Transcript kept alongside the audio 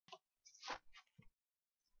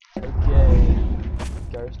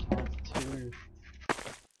Ghost Hunt 2.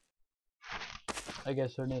 I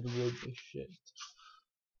guess I need to read this shit.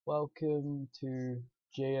 Welcome to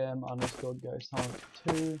GM_Ghost Hunt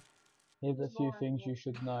 2. Here's a few things you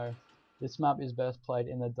should know. This map is best played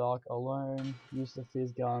in the dark alone. Use the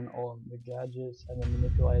fizz gun on the gadgets and the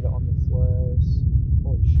manipulator on the flares.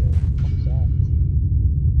 Holy shit, what's that?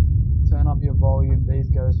 Turn up your volume,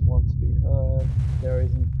 these ghosts want to be heard. There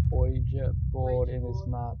is an Oija board in this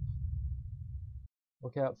map.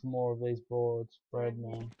 Look out for more of these boards,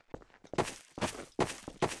 Breadman.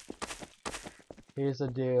 Here's the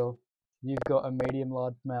deal. You've got a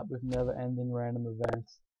medium-large map with never-ending random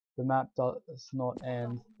events. The map does not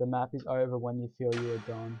end. The map is over when you feel you are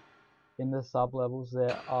done. In the sub-levels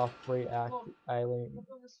there are 3 active alien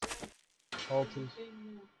altars.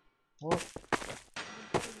 What?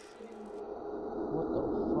 What the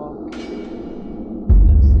fuck?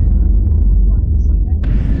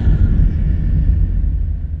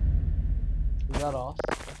 Is that us?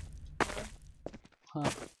 Huh.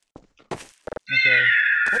 Okay.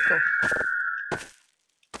 What the f—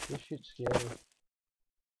 this shit's scary.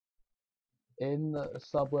 In the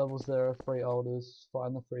sub-levels there are 3 altars.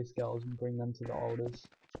 Find the 3 skulls and bring them to the altars.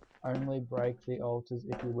 Only break the altars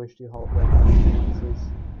if you wish to hold their consequences.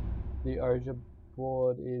 The Oja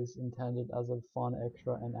board is intended as a fun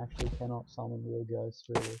extra and actually cannot summon real ghosts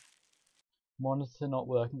really. Monitor not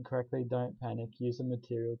working correctly, don't panic. Use a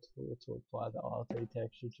material tool to apply the RT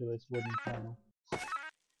texture to this wooden panel.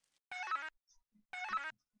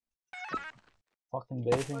 Fucking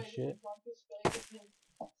beeping shit.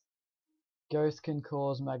 Ghosts can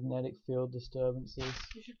cause magnetic field disturbances.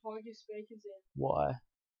 You should plug your speakers in. Why?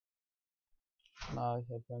 No,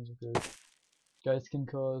 headphones are good. Ghosts can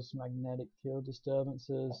cause magnetic field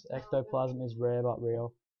disturbances. Ectoplasm is rare but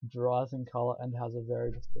real. Dries in colour and has a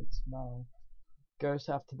very distinct smell. Ghosts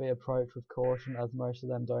have to be approached with caution as most of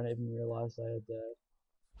them don't even realise they are dead.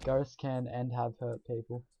 Ghosts can and have hurt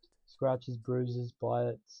people. Scratches, bruises,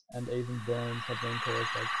 bites, and even burns have been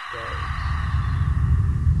caused by ghosts.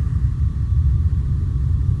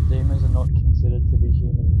 Demons are not considered to be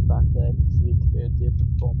human. In fact, they are considered to be a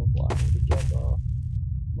different form of life altogether.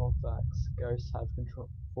 More facts. Ghosts have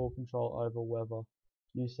full control over whether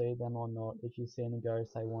you see them or not. If you see any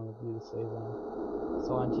ghosts, they wanted you to see them.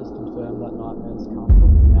 Scientists confirm that nightmares come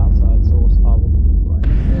from an outside source other than the brain.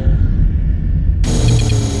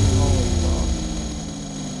 Holy fuck.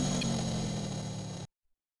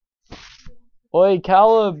 Oi,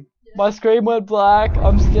 Caleb! My screen went black.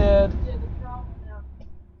 I'm scared.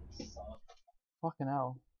 Fucking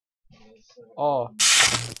hell. Oh.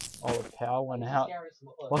 Oh, the power went out.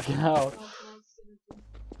 Fucking hell.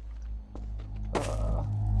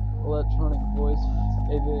 Electronic voice.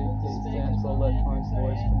 EVD stands for electronic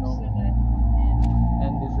voice phenomenon.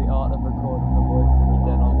 And is the art of recording the voice of the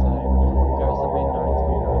dead on tape. Ghosts have been known to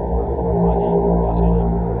be heard by evil.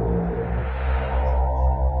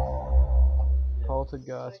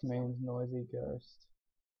 Poltergeist means noisy ghost.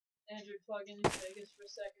 Andrew, plug in your speakers for a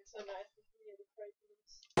second so nice before you get the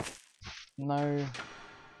this. No,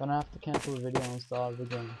 then I have to cancel the video and start it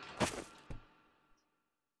again.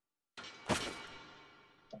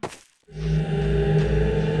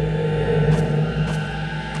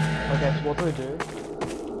 Okay, so what do we do?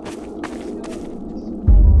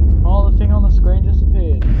 Oh, the thing on the screen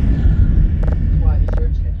disappeared. Why, is there a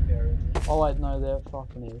teddy bear in this? Oh wait, no, there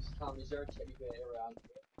fucking is. Tom, is there a teddy bear around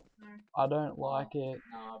here? No. I don't like it.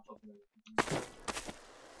 Nah, probably. Oh,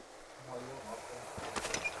 you're up there.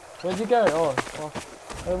 Where'd you go? Oh, fuck.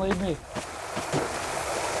 Don't leave me.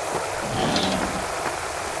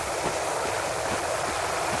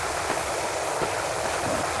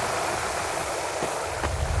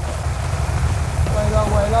 Wait up,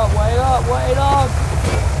 wait up, wait up, wait up!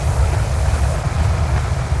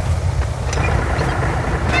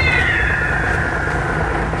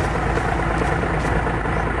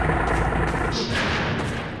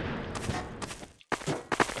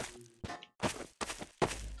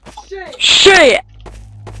 Shit!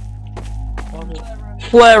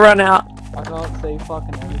 Flare run out. I can't see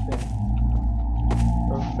fucking anything.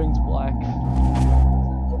 Everything's black.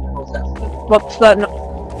 What's that?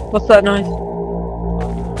 What's that noise?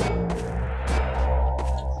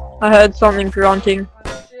 I heard something grunting.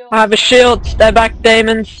 I have a shield. Stay back,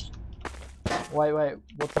 demons. Wait,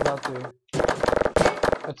 what's that do?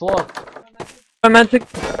 It's locked. I meant to.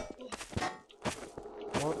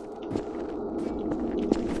 What?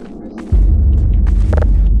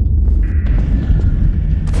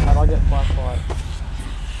 How'd I get flashlight?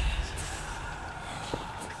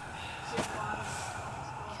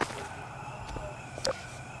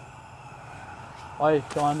 Oi,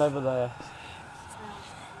 climb over there.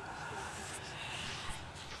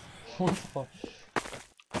 What the fuck?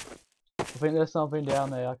 I think there's something down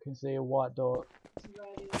there. I can see a white dot.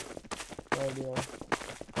 Radio.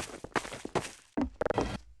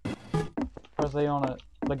 Press A on it.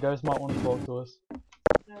 The ghost might want to talk to us.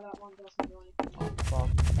 No, that one doesn't do anything. Oh, fuck.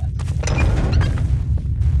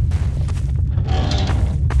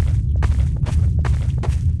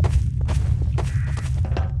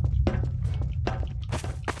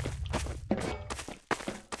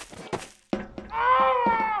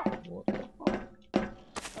 What the fuck?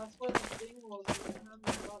 That's where the thing was. You can have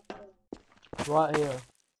it right there. Right here.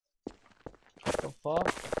 What the fuck?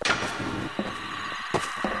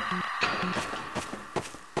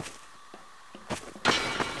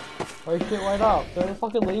 Oh shit, wait up. Don't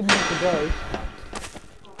fucking leave me with the ghost.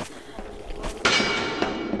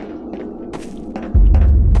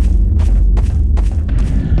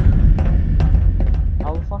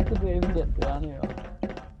 How the fuck did we even get down here?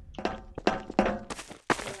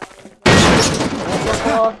 What the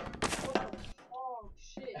fuck? Oh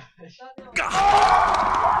shit.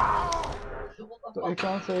 He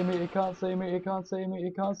can't see me, he can't see me, he can't see me,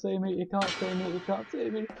 he can't see me, he can't see me, he can't see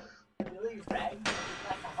me. Really bang?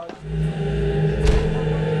 Like a hug.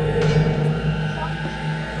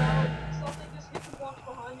 Something just hit the box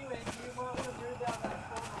behind you and you might want to move out that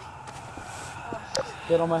corner. Oh shit.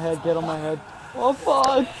 Get on my head, get on my head. Oh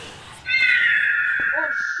fuck! Oh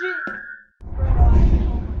shit!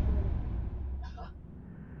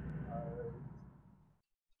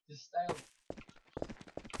 Just stay on.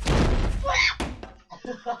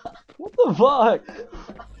 What the fuck?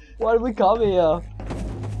 Why did we come here?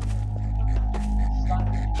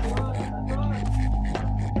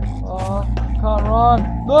 Can't run.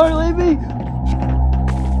 No, leave me!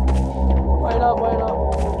 Wait up, wait up.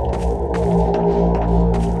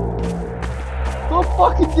 Stop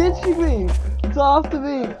fucking ditching me! It's after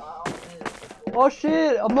me! Oh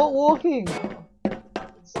shit, I'm not walking!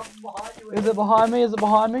 Something behind you. Is it behind me? Is it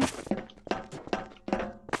behind me?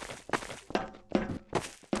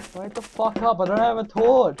 Wake the fuck up, I don't have a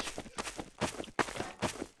torch!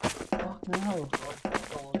 Fuck no.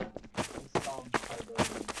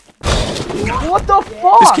 What the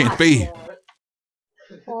fuck? This can't be.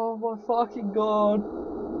 Oh my fucking god.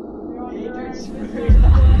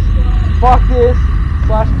 Fuck this!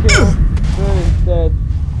 Slash kill. Boom, dead.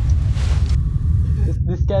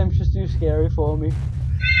 This game's just too scary for me.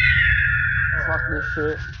 Fuck this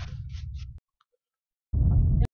shit.